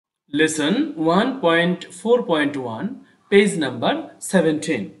Lesson 1.4.1 page number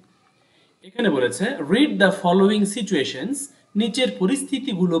 17। এখানে বলেছে read the following situations, নিচের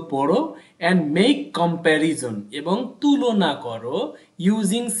পরিস্থিতিগুলো পড়ো অ্যান্ড মেক কম্প্যারিজন এবং তুলনা করো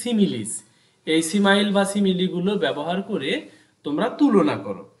ইউজিং সিমিলিস। এই সিমাইল বা সিমিলিগুলো ব্যবহার করে তোমরা তুলনা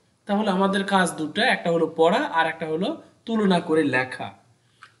করো। তাহলে আমাদের কাজ দুটো, একটা হলো পড়া আর একটা হলো তুলনা করে লেখা।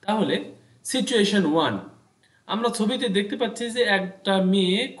 তাহলে সিচুয়েশন 1, আমরা ছবিতে দেখতে পাচ্ছি যে একটা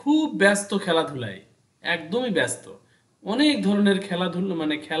মেয়ে খুব ব্যস্ত খেলাধুলায়, একদমই ব্যস্ত। অনেক ধরনের খেলাধুলা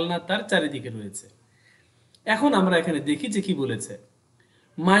মানে খেলনা তার চারিদিকে রয়েছে। এখন আমরা এখানে দেখি যে কি বলেছে।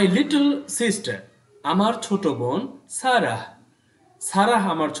 মাই লিটল সিস্টার, আমার ছোট বোন, সারাহ, সারাহ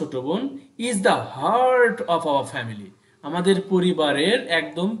আমার ছোট বোন, is the heart of our family, আমাদের পরিবারের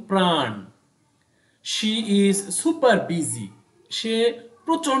একদম প্রাণ। শি ইজ সুপার বিজি, সে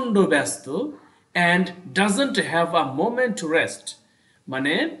প্রচণ্ড ব্যস্ত। And doesn't have a moment to rest,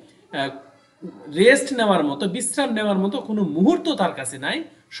 মানে রেস্ট নেওয়ার মতো, বিশ্রাম নেওয়ার মতো কোনো মুহূর্ত তার কাছে নাই,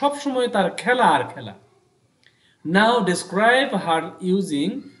 সবসময় তার খেলা আর খেলা। নাও describe her using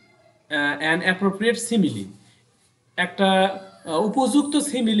an appropriate simile, একটা উপযুক্ত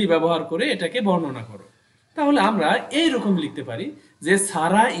সিমিলি ব্যবহার করে এটাকে বর্ণনা করো। তাহলে আমরা এইরকম লিখতে পারি যে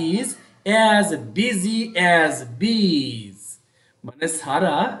সারা ইজ অ্যাজ বিজি অ্যাজ বিজ, মানে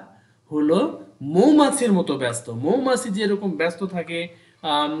সারা হলো মৌমাছির মতো ব্যস্ত। মৌমাছি যেরকম ব্যস্ত থাকে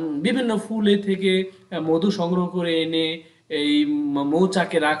বিভিন্ন ফুলে থেকে মধু সংগ্রহ করে এনে এই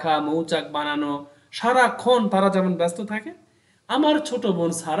মৌচাকে রাখা, মৌচাক বানানো, সারাক্ষণ তারা যেমন ব্যস্ত থাকে, আমার ছোট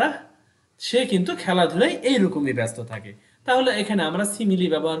বোন সারা সে কিন্তু খেলাধুলায় এইরকমই ব্যস্ত থাকে। তাহলে এখানে আমরা সিমিলি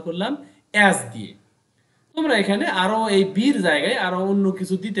ব্যবহার করলাম অ্যাজ দিয়ে। তোমরা এখানে আরো এই বীর জায়গায় আরো অন্য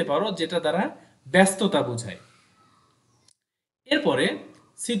কিছু দিতে পারো যেটা দ্বারা ব্যস্ততা বোঝায়। এরপরে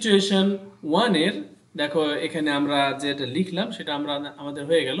সিচুয়েশন 1 এর দেখো এখানে আমরা যেটা লিখলাম সেটা আমরা আমাদের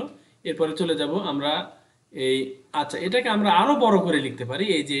হয়ে গেল। এরপরে চলে যাব আমরা এই, আচ্ছা এটাকে আমরা আরো বড় করে লিখতে পারি।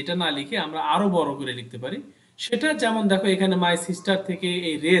 এই যে এটা না লিখে আমরা আরো বড় করে লিখতে পারি। সেটা যেমন দেখো এখানে মাই সিস্টার থেকে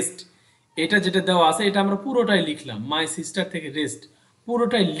এই রেস্ট, এটা যেটা দেওয়া আছে এটা আমরা পুরোটাই লিখলাম, মাই সিস্টার থেকে রেস্ট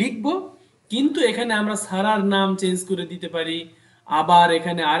পুরোটাই লিখব। কিন্তু এখানে আমরা সারার নাম চেঞ্জ করে দিতে পারি। আবার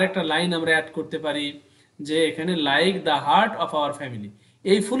এখানে আরেকটা লাইন আমরা অ্যাড করতে পারি যে এখানে like the heart of our family,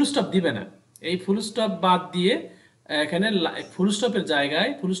 এই ফুল স্টপ দিবে না, এই ফুল স্টপ বাদ দিয়ে এখানে ফুল স্টপের জায়গায়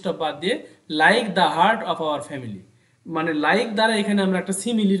ফুল স্টপ বাদ দিয়ে like the heart of our family, মানে লাইক দ্বারা এখানে আমরা একটা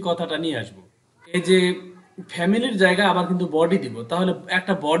সিমিলির কথাটা নিয়ে আসব। এই যে ফ্যামিলির জায়গায় আবার কিন্তু বডি দিব, তাহলে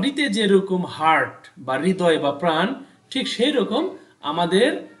একটা বডিতে যেরকম হার্ট বা হৃদয় বা প্রাণ, ঠিক সেই রকম আমাদের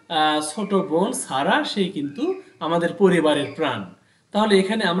ছোট বোন সারা সেই কিন্তু আমাদের পরিবারের প্রাণ। তাহলে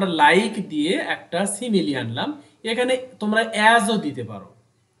এখানে আমরা লাইক দিয়ে একটা সিমিলি আনলাম। এখানে তোমরা অ্যাজও দিতে পারো,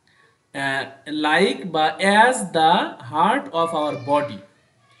 লাইক বা as the heart of our body.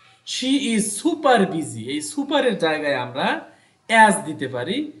 She is super busy, এই সুপারের জায়গায় আমরা অ্যাজ দিতে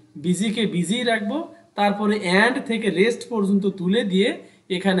পারি, বিজিকে বিজি রাখবো, তারপরে অ্যান্ড থেকে রেস্ট পর্যন্ত তুলে দিয়ে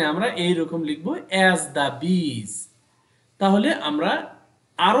এখানে আমরা এইরকম লিখবো অ্যাজ দ্য বিজ। তাহলে আমরা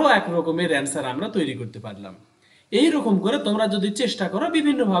আরো এক রকমের অ্যান্সার আমরা তৈরি করতে পারলাম। এই রকম করে তোমরা যদি চেষ্টা করো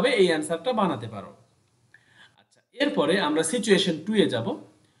বিভিন্নভাবে এই অ্যান্সারটা বানাতে পারো। আচ্ছা, এরপরে আমরা সিচুয়েশন 2 এ যাব।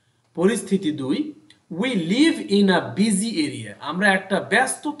 পরিস্থিতি 2, we live in a busy area, আমরা একটা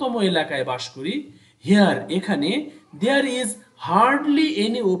ব্যস্ততম এলাকায় বাস করি। হিয়ার, এখানে, there is hardly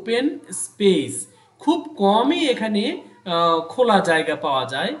any open space, খুব কমই এখানে খোলা জায়গা পাওয়া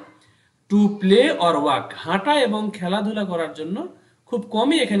যায়। টু প্লে অর ওয়াক, হাঁটা এবং খেলাধুলা করার জন্য খুব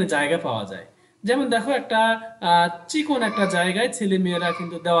কমই এখানে জায়গা পাওয়া যায়। যেমন দেখো একটা চিকন একটা জায়গায় ছেলে মেয়েরা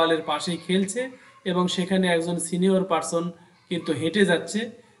কিন্তু দেওয়ালের পাশেই খেলছে এবং সেখানে একজন সিনিয়র পার্সন কিন্তু হেঁটে যাচ্ছে।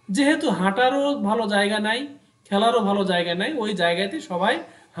 যেহেতু হাঁটারও ভালো জায়গা নাই, খেলারও ভালো জায়গা নাই, ওই জায়গাতে সবাই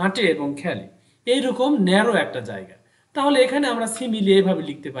হাঁটে এবং খেলে, এইরকম ন্যারো একটা জায়গা। তাহলে এখানে আমরা সিমিলি এইভাবে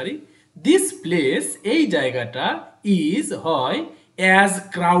লিখতে পারি, দিস প্লেস, এই জায়গাটা, ইজ হয়, অ্যাজ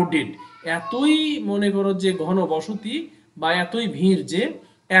ক্রাউডেড, এতই মনে করো যে ঘন বসতি বা এতই ভিড় যে,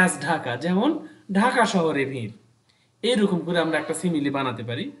 অ্যাজ ঢাকা, যেমন ঢাকা শহরে ভিড়। এইরকম করে আমরা একটা সিমিলি বানাতে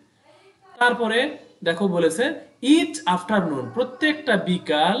পারি। তারপরে দেখো বলেছে ইচ আফটারনুন, প্রত্যেকটা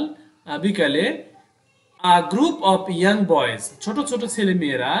বিকালে আ গ্রুপ অফ ইয়াং বয়েজ, ছোট ছোট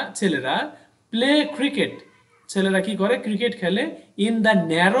ছেলেরা প্লে ক্রিকেট, ছেলেরা কি করে, ক্রিকেট খেলে। ইন দ্য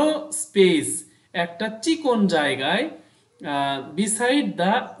ন্যারো স্পেস, একটা চিকন জায়গায়, বিসাইড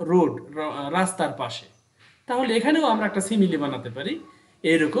দ্য রোড, রাস্তার পাশে। তাহলে এখানেও আমরা একটা সিমিলি বানাতে পারি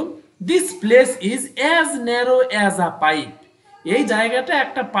এইরকম, this place is as narrow as a pipe, এই জায়গাটা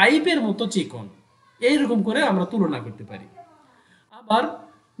একটা পাইপের মতো চিকন। এইরকম করে আমরা তুলনা করতে পারি। আবার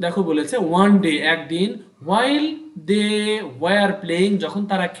দেখো বলেছে ওয়ান ডে, একদিন, while they were playing, যখন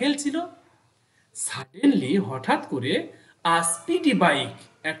তারা খেলছিল, সাডেনলি হঠাৎ করে আ স্পিডি বাইক,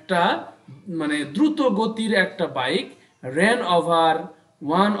 একটা মানে দ্রুত গতির একটা bike, ran over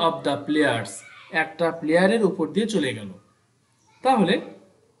one of the players, একটা প্লেয়ারের উপর দিয়ে চলে গেল। তাহলে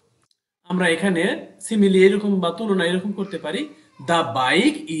আমরা এখানে সিমিলি এরকম বা তুলনা এরকম করতে পারি, দ্য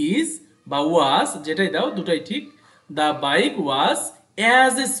বাইক ইজ বা ওয়াজ, যেটাই দাও দুটাই ঠিক, the bike was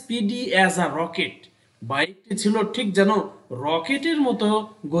as speedy as a rocket, বাইকটি ছিল ঠিক যেন রকেটের মতো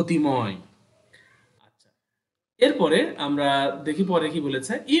গতিময়। এরপরে আমরা দেখি পরে কি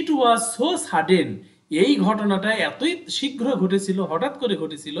বলেছে, ইট ওয়াজ সো সাডেন, এই ঘটনাটা এতই শীঘ্র ঘটেছিল, হঠাৎ করে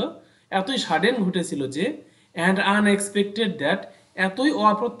ঘটেছিল, এতই সাডেন ঘটেছিল যে, অ্যান্ড আনএক্সপেক্টেড দ্যাট, এতই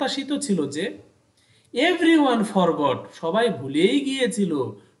অপ্রত্যাশিত ছিল যে, এভরিওয়ান ফরগট, সবাই ভুলেই গিয়েছিল,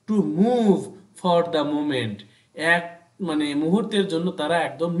 to move for the moment, এক মানে মুহূর্তের জন্য তারা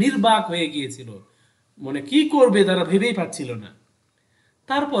একদম নির্বাক হয়ে গিয়েছিল, মানে কি করবে তারা ভেবেই পাচ্ছিল না।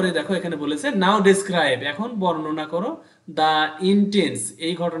 তারপরে দেখো এখানে বলেছে নাও ডেসক্রাইব, এখন বর্ণনা করো, দ্য ইন্টেন্স,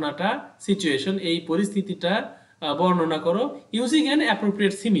 এই ঘটনাটা, সিচুয়েশন, এই পরিস্থিতিটা বর্ণনা করো, ইউজিং অ্যান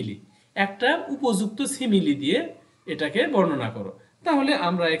অ্যাপ্রোপ্রিয়েট সিমিলি, একটা উপযুক্ত সিমিলি দিয়ে এটাকে বর্ণনা করো। তাহলে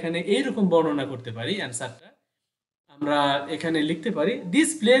আমরা এখানে এইরকম বর্ণনা করতে পারি, অ্যান্সারটা আমরা এখানে লিখতে পারি, this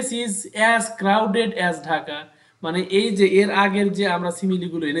place is as crowded as Dhaka, মানে এই যে এর আগের যে আমরা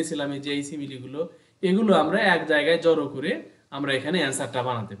সিমিলিগুলো এনেছিলাম, এই যে এই সিমিলিগুলো, এগুলো আমরা এক জায়গায় জড়ো করে আমরা এখানে অ্যান্সারটা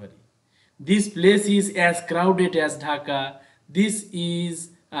বানাতে পারি। This place is as crowded as Dhaka, this is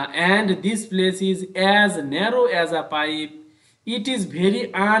and this place is as narrow as a pipe, it is very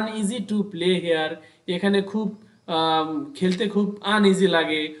uneasy to play hair, এখানে খুব খেলতে খুব আনইজি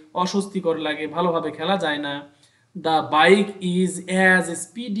লাগে, অস্বস্তিকর লাগে, ভালোভাবে খেলা যায় না। The bike is as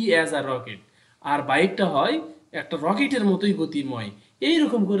speedy as a rocket, আর বাইকটা হয় একটা রকেটের মতোই গতিময়।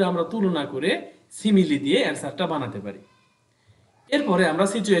 এইরকম করে আমরা তুলনা করে সিমিলি দিয়ে অ্যান্সারটা বানাতে পারি। এরপরে আমরা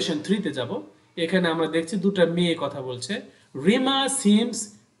সিচুয়েশন 3-তে যাব। এখানে আমরা দেখছি দুটো মেয়ে কথা বলছে। রিমা সিমস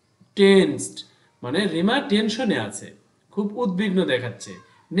টেন্সড, মানে রিমা টেনশনে আছে, খুব উদ্বিগ্ন দেখাচ্ছে।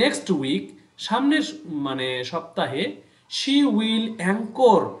 নেক্সট উইক, সামনের মানে সপ্তাহে, she will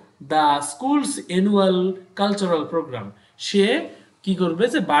anchor the schools annual cultural programme, সে কি করবে,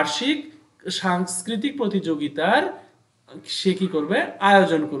 যে বার্ষিক সাংস্কৃতিক প্রতিযোগিতার সে কি করবে,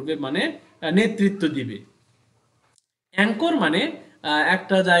 আয়োজন করবে, মানে নেতৃত্ব দিবে। অ্যাঙ্কর মানে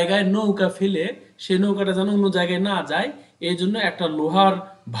একটা জায়গায় নৌকা ফেলে সে নৌকাটা যেন অন্য জায়গায় না যায়, এই জন্য একটা লোহার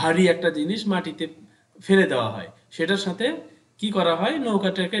ভারী একটা জিনিস মাটিতে ফেলে দেওয়া হয়, সেটার সাথে কি করা হয়,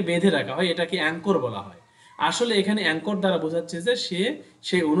 নৌকাটাকে বেঁধে রাখা হয়, এটাকে অ্যাঙ্কর বলা হয়। আসলে এখানে অ্যাঙ্কর দ্বারা বোঝাচ্ছে যে সে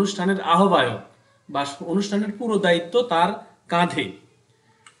সেই অনুষ্ঠানের আহ্বায়ক বা অনুষ্ঠানের পুরো দায়িত্ব তার কাঁধে।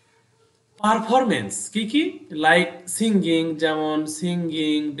 পারফরমেন্স কি কি, লাইক সিঙ্গিং, যেমন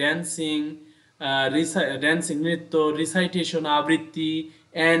সিঙ্গিং, ড্যান্সিং, ড্যান্সিং নৃত্য, রিসাইটেশন আবৃত্তি,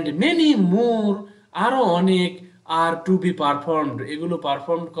 অ্যান্ড মেনি মোর, আরও অনেক, আর টু বি পারফর্মড, এগুলো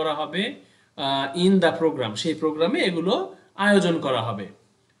পারফর্ম করা হবে, ইন দ্য প্রোগ্রাম, সেই প্রোগ্রামে এগুলো আয়োজন করা হবে।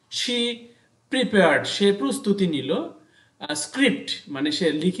 শি প্রিপেয়ার্ড, সে প্রস্তুতি নিল, স্ক্রিপ্ট মানে সে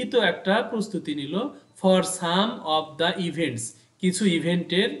লিখিত একটা প্রস্তুতি নিল, for some of the events, কিছু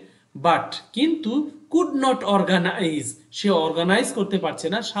ইভেন্টের, বাট কিন্তু, could not organise, say organise করতে পারছে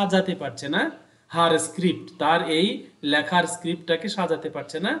না, সাজাতে পারছে না, হার স্ক্রিপ্ট, তার এই লেখার স্ক্রিপ্টটাকে সাজাতে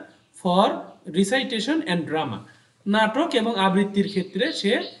পারছে না, ফর রিসাইটেশন অ্যান্ড ড্রামা, নাটক এবং আবৃত্তির ক্ষেত্রে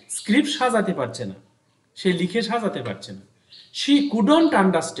সে স্ক্রিপ্ট সাজাতে পারছে না, সে লিখে সাজাতে পারছে না। শি কুডন্ট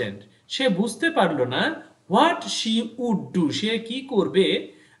আন্ডারস্ট্যান্ড, সে বুঝতে পারলো না, হোয়াট শি উড ডু, সে কি করবে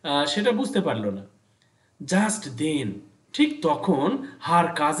সেটা বুঝতে পারলো না। জাস্ট দেন, ঠিক তখন, হার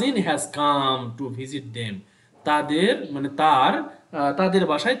cousin has come to visit them, তাদের মানে তাদের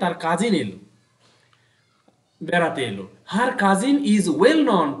বাসায় তার কাজিন এলো, বেড়াতে এলো। হার কাজিন ইজ ওয়েল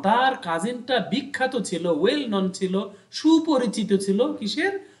নন, তার কাজিনটা বিখ্যাত ছিল, ওয়েল নন ছিল, সুপরিচিত ছিল,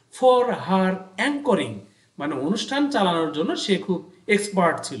 কিসের, ফর হার অ্যাঙ্করিং, মানে অনুষ্ঠান চালানোর জন্য সে খুব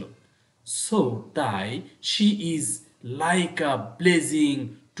এক্সপার্ট ছিল। সো তাই, she is like a blazing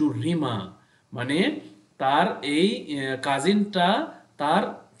two Rima, মানে তার এই কাজিনটা তার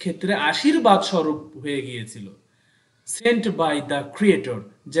ক্ষেত্রে আশীর্বাদ স্বরূপ হয়ে গিয়েছিল। সেন্ট বাই দ্য ক্রিয়েটর,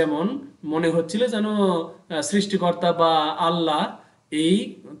 যেমন মনে হচ্ছিল যেন সৃষ্টিকর্তা বা আল্লাহ এই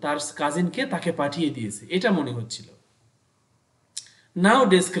তার কাজিনকে তাকে পাঠিয়ে দিয়েছে, এটা মনে হচ্ছিল। নাও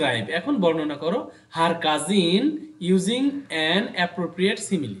ডেসক্রাইব, এখন বর্ণনা করো, হার cousin using an appropriate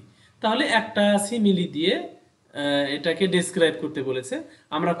simile, তাহলে একটা সিমিলি দিয়ে এটাকে ডেসক্রাইব করতে বলেছে।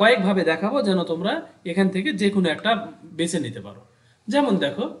 আমরা কয়েকভাবে দেখাবো যেন তোমরা এখান থেকে যে কোনো একটা বেছে নিতে পারো। যেমন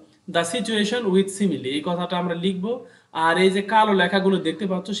দেখো, দ্য সিচুয়েশন উইথ সিমিলি, এই কথাটা আমরা লিখবো, আর এই যে কালো লেখাগুলো দেখতে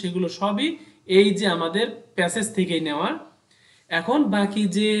পাচ্ছ সেগুলো সবই এই যে আমাদের প্যাসেজ থেকেই নেওয়া। এখন বাকি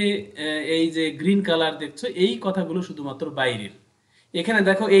যে এই যে গ্রিন কালার দেখছো এই কথাগুলো শুধুমাত্র বাইরের। এখানে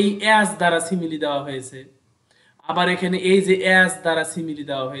দেখো এই অ্যাজ দ্বারা সিমিলি দেওয়া হয়েছে, আবার এখানে এই যে অ্যাজ দ্বারা সিমিলি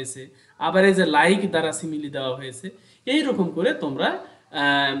দেওয়া হয়েছে, আবার এই যে লাইক দ্বারা সিমিলি দেওয়া হয়েছে। এই রকম করে তোমরা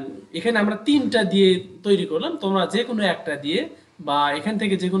এখানে আমরা তিনটা দিয়ে তৈরি করলাম, তোমরা যে কোনো একটা দিয়ে বা এখান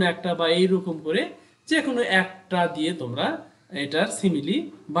থেকে যে কোনো একটা বা এই রকম করে যে কোনো একটা দিয়ে তোমরা এটার সিমিলি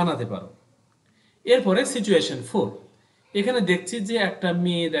বানাতে পারো। এরপরে সিচুয়েশন 4, এখানে দেখছি যে একটা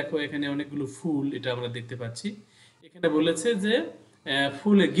মেয়ে, দেখো এখানে অনেকগুলো ফুল এটা আমরা দেখতে পাচ্ছি। এখানে বলেছে যে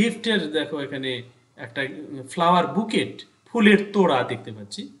ফুলের গিফটের, দেখো এখানে একটা ফ্লাওয়ার বুকেট, ফুলের তোড়া দেখতে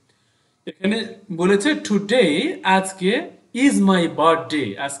পাচ্ছি। এখানে বলেছে টুডে, আজকে, ইজ মাই বার্থডে,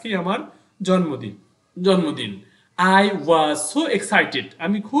 আজকে আমার জন্মদিন জন্মদিন। আই ওয়াজ সো এক্সাইটেড,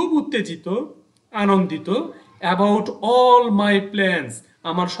 আমি খুব উত্তেজিত, আনন্দিত, অ্যাবাউট অল মাই প্ল্যানস,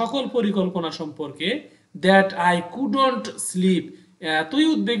 আমার সকল পরিকল্পনা সম্পর্কে, দ্যাট আই কুডন্ট স্লিপ, এতই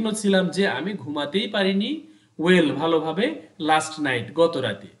উদ্বিগ্ন ছিলাম যে আমি ঘুমাতেই পারিনি, ওয়েল, ভালোভাবে, লাস্ট নাইট, গত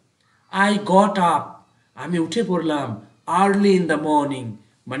রাতে। আই গট আপ, আমি উঠে পড়লাম, আর্লি ইন দ্য মর্নিং,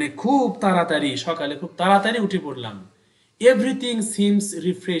 মানে খুব তাড়াতাড়ি, সকালে খুব তাড়াতাড়ি উঠে পড়লাম। এভরিথিং সিমস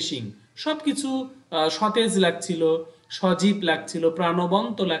রিফ্রেশিং, সব কিছু সতেজ লাগছিল, সজীব লাগছিল,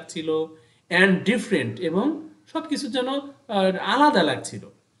 প্রাণবন্ত লাগছিল, অ্যান্ড ডিফারেন্ট, এবং সব কিছু যেন আলাদা লাগছিল।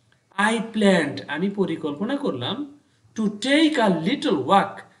 আই প্ল্যান্ড, আমি পরিকল্পনা করলাম, to take a little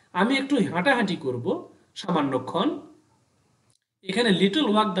walk, আমি একটু হাঁটাহাঁটি করব সামান্যক্ষণ। এখানে লিটল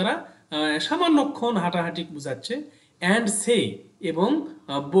ওয়াক দ্বারা সামান্যক্ষণ হাঁটাহাঁটি বোঝাচ্ছে। অ্যান্ড সে, এবং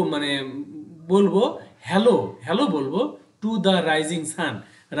মানে বলবো হ্যালো, হ্যালো বলবো, to the rising sun,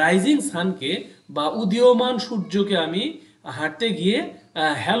 rising সানকে বা উদীয়মান সূর্যকে আমি হাঁটতে গিয়ে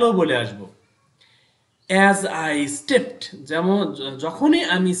হ্যালো বলে আসবো। অ্যাজ আই স্টেপড, যেমন যখনই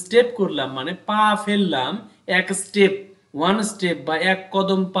আমি স্টেপ করলাম, মানে পা ফেললাম, এক স্টেপ, ওয়ান স্টেপ বা এক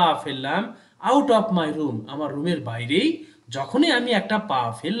কদম পা ফেললাম, আউট অফ মাই রুম, আমার রুমের বাইরেই যখনই আমি একটা পা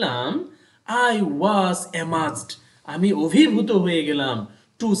ফেললাম, আই ওয়াজ অ্যামাজড, আমি অভিভূত হয়ে গেলাম,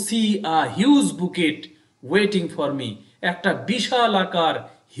 two C a huge bouquet waiting for me, একটা বিশাল আকার,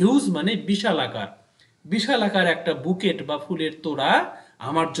 হিউজ মানে বিশাল আকার, বিশাল আকার একটা বুকেট বা ফুলের তোড়া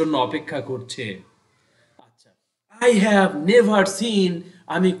আমার জন্য অপেক্ষা করছে। আই হ্যাভ নেভার সিন,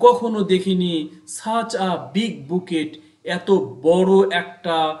 আমি কখনো দেখিনি, সাচ আ বিগ বুকেট, এত বড়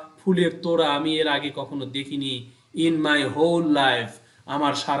একটা ফুলের তোড়া আমি এর আগে কখনো দেখিনি, ইন মাই হোল লাইফ,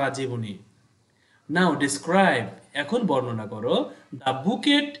 আমার সারা জীবনে। নাও ডিসক্রাইব, এখন বর্ণনা করো, দ্য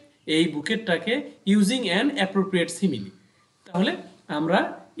বুকেট, এই বুকেটটাকে, ইউজিং অ্যান অ্যাপ্রোপ্রিয়েট সিমিলি। তাহলে আমরা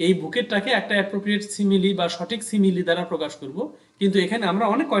এই বুকেটটাকে একটা অ্যাপ্রোপ্রিয়েট সিমিলি বা সঠিক সিমিলি দ্বারা প্রকাশ করব, কিন্তু এখানে আমরা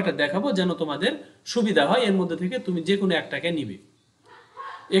অনেক কয়টা দেখাবো যেন তোমাদের সুবিধা হয়, এর মধ্যে থেকে তুমি যে কোনো একটাকে নিবে।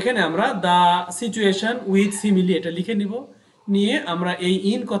 এখানে আমরা দ্য সিচুয়েশন উইথ সিমিলি এটা লিখে নিব, নিয়ে আমরা এই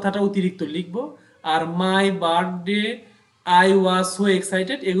ইন কথাটা অতিরিক্ত লিখব, আর my birthday, I was so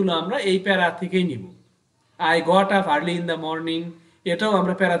excited, এগুলো আমরা এই প্যারা থেকেই নিব। I got up early in the morning, এটাও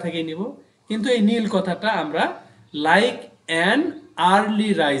আমরা প্যারা থেকেই নিব, কিন্তু এই নীল কথাটা আমরা লাইক অ্যান আর্লি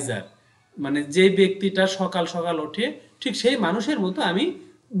রাইজার, মানে যে ব্যক্তিটা সকাল সকাল ওঠে ঠিক সেই মানুষের মতো আমি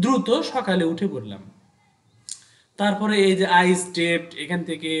দ্রুত সকালে উঠে পড়লাম। তারপরে এই যে আই স্টেপড, এখান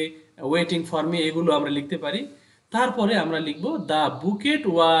থেকে ওয়েটিং ফর মি, এগুলো আমরা লিখতে পারি। তারপরে আমরা লিখব the bouquet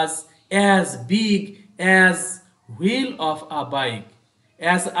was as big as wheel of a bike,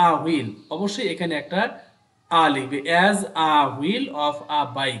 as a wheel, অবশ্যই এখানে একটা আ লিখবে, as a wheel of a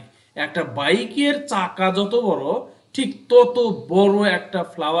bike, একটা বাইকের চাকা যত বড় ঠিক তত বড় একটা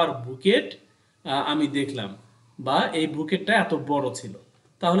ফ্লাওয়ার বুকেট আমি দেখলাম, বা এই বুকেটটা এত বড় ছিল।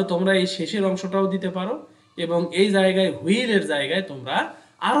 তাহলে তোমরা এই শেষের অংশটাও দিতে পারো, এবং এই জায়গায় হুইলের জায়গায় তোমরা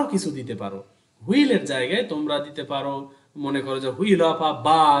আরো কিছু দিতে পারো। হুইলের জায়গায় তোমরা দিতে পারো, মনে করো যে wheel of a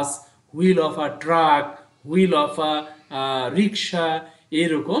bus, wheel of a truck, wheel of a রিক্সা,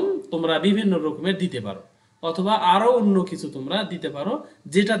 এরকম তোমরা বিভিন্ন রকমের দিতে পারো, অথবা আরো অন্য কিছু তোমরা দিতে পারো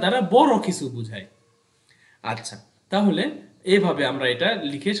যেটা দ্বারা বড় কিছু বোঝায়। আচ্ছা, তাহলে এভাবে আমরা এটা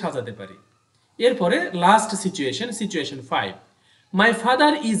লিখে সাজাতে পারি। এরপরে last situation, situation 5, my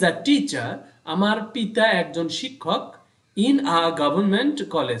father is a teacher, আমার পিতা একজন শিক্ষক, ইন আ গভর্নমেন্ট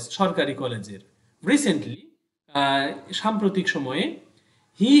কলেজ, সরকারি কলেজের, রিসেন্টলি, সাম্প্রতিক সময়ে,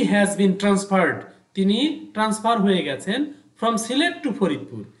 হি হ্যাজ বিন ট্রান্সফার্ড, তিনি ট্রান্সফার হয়ে গেছেন, ফ্রম সিলেট টু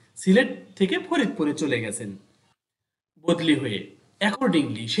ফরিদপুর, সিলেট থেকে ফরিদপুরে চলে গেছেন বদলি হয়ে।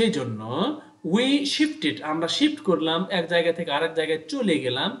 অ্যাকর্ডিংলি, সেই জন্য, উই শিফটেড, আমরা শিফট করলাম, এক জায়গা থেকে আরেক জায়গায় চলে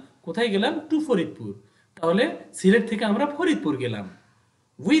গেলাম, কোথায় গেলাম, টু ফরিদপুর, তাহলে সিলেট থেকে আমরা ফরিদপুর গেলাম।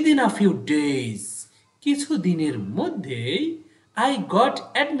 উইদিন আ ফিউ ডেজ, কিছু দিনের মধ্যেই, আই গট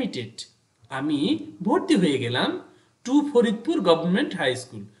অ্যাডমিটেড, আমি ভর্তি হয়ে গেলাম two Faridpur government high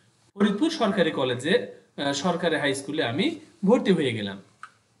school, Faridpur সরকারি কলেজে, সরকারি হাই স্কুলে আমি ভর্তি হয়ে গেলাম।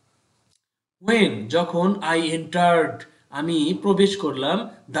 যখন আই এন্টার্ড, আমি প্রবেশ করলাম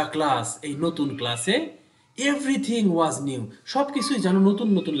দ্য ক্লাস, এই নতুন ক্লাসে, এভরিথিং ওয়াজ নিউ, সব কিছুই যেন নতুন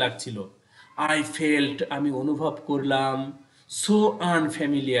নতুন লাগছিল। আই ফেল্ট, আমি অনুভব করলাম, সো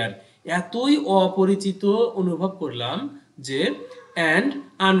আনফ্যামিলিয়ার, এতই অপরিচিত অনুভব করলাম যে, অ্যান্ড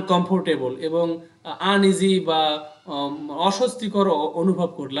আনকমফোর্টেবল, এবং আনইজি বা অস্বস্তিকর অনুভব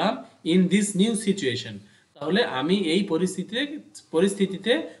করলাম ইন দিস নিউ সিচুয়েশন। তাহলে আমি এই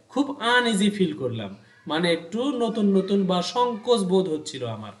পরিস্থিতিতে খুব আনইজি ফিল করলাম, মানে একটু নতুন নতুন বা সংকোচ বোধ হচ্ছিল,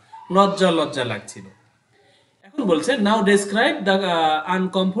 আমার লজ্জা লজ্জা লাগছিল। এখন বলছে নাও ডেসক্রাইব দ্য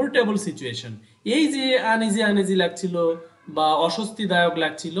আনকমফোর্টেবল সিচুয়েশন, এই যে আনইজি আনইজি লাগছিল বা অস্বস্তিদায়ক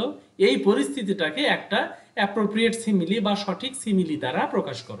লাগছিল, এই পরিস্থিতিটাকে একটা অ্যাপ্রোপ্রিয়েট সিমিলি বা সঠিক সিমিলি দ্বারা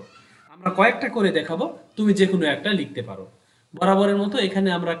প্রকাশ করো। আমরা কয়েকটা করে দেখাবো, তুমি যে কোনো একটা লিখতে পারো। বরাবরের মতো এখানে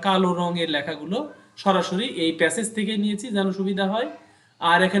আমরা কালো রঙের লেখাগুলো সরাসরি এই প্যাসেজ থেকে নিয়েছি যেন সুবিধা হয়,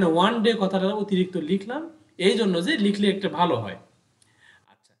 আর এখানে ওয়ান ডে কথাটা অতিরিক্ত লিখলাম এই জন্য যে লিখলে একটা ভালো হয়।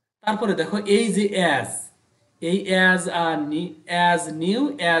 আচ্ছা, তারপরে দেখো এই যে অ্যাজ, এই as new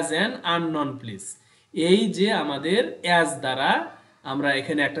as an unknown place, এই যে আমাদের অ্যাজ দ্বারা আমরা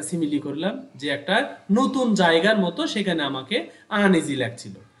এখানে একটা সিমিলি করলাম যে একটা নতুন জায়গার মতো, সেখানে আমাকে আনইজি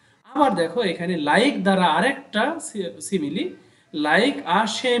লাগছিল। আবার দেখো এখানে লাইক দ্বারা আরেকটা সিমিলি, লাইক আ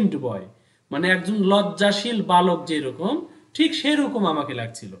শেমড বয়, মানে একজন লজ্জাশীল বালক যেরকম, ঠিক সেরকম আমাকে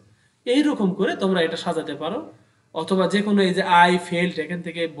লাগছিল। এইরকম করে তোমরা এটা সাজাতে পারো, অথবা যে কোনো এই যে আই ফেল্ট এখান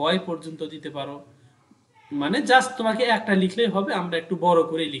থেকে বয় পর্যন্ত দিতে পারো। মানে জাস্ট তোমাকে একটা লিখলেই হবে, আমরা একটু বড়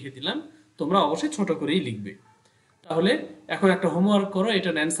করেই লিখে দিলাম, তোমরা অবশ্যই ছোট করেই লিখবে। তাহলে এখন একটা হোমওয়ার্ক করো,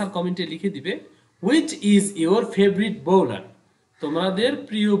 এটার অ্যান্সার কমেন্টে লিখে দিবে। Which is your favourite bowler, তোমাদের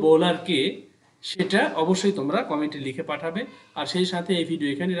প্রিয় বোলার কে, সেটা অবশ্যই তোমরা কমেন্টে লিখে পাঠাবে। আর সেই সাথে এই ভিডিও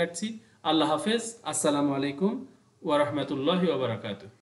এখানে রাখছি। আল্লাহ হাফেজ, আসসালামু আলাইকুম ওয়া রাহমাতুল্লাহি ওয়া বারাকাতুহু।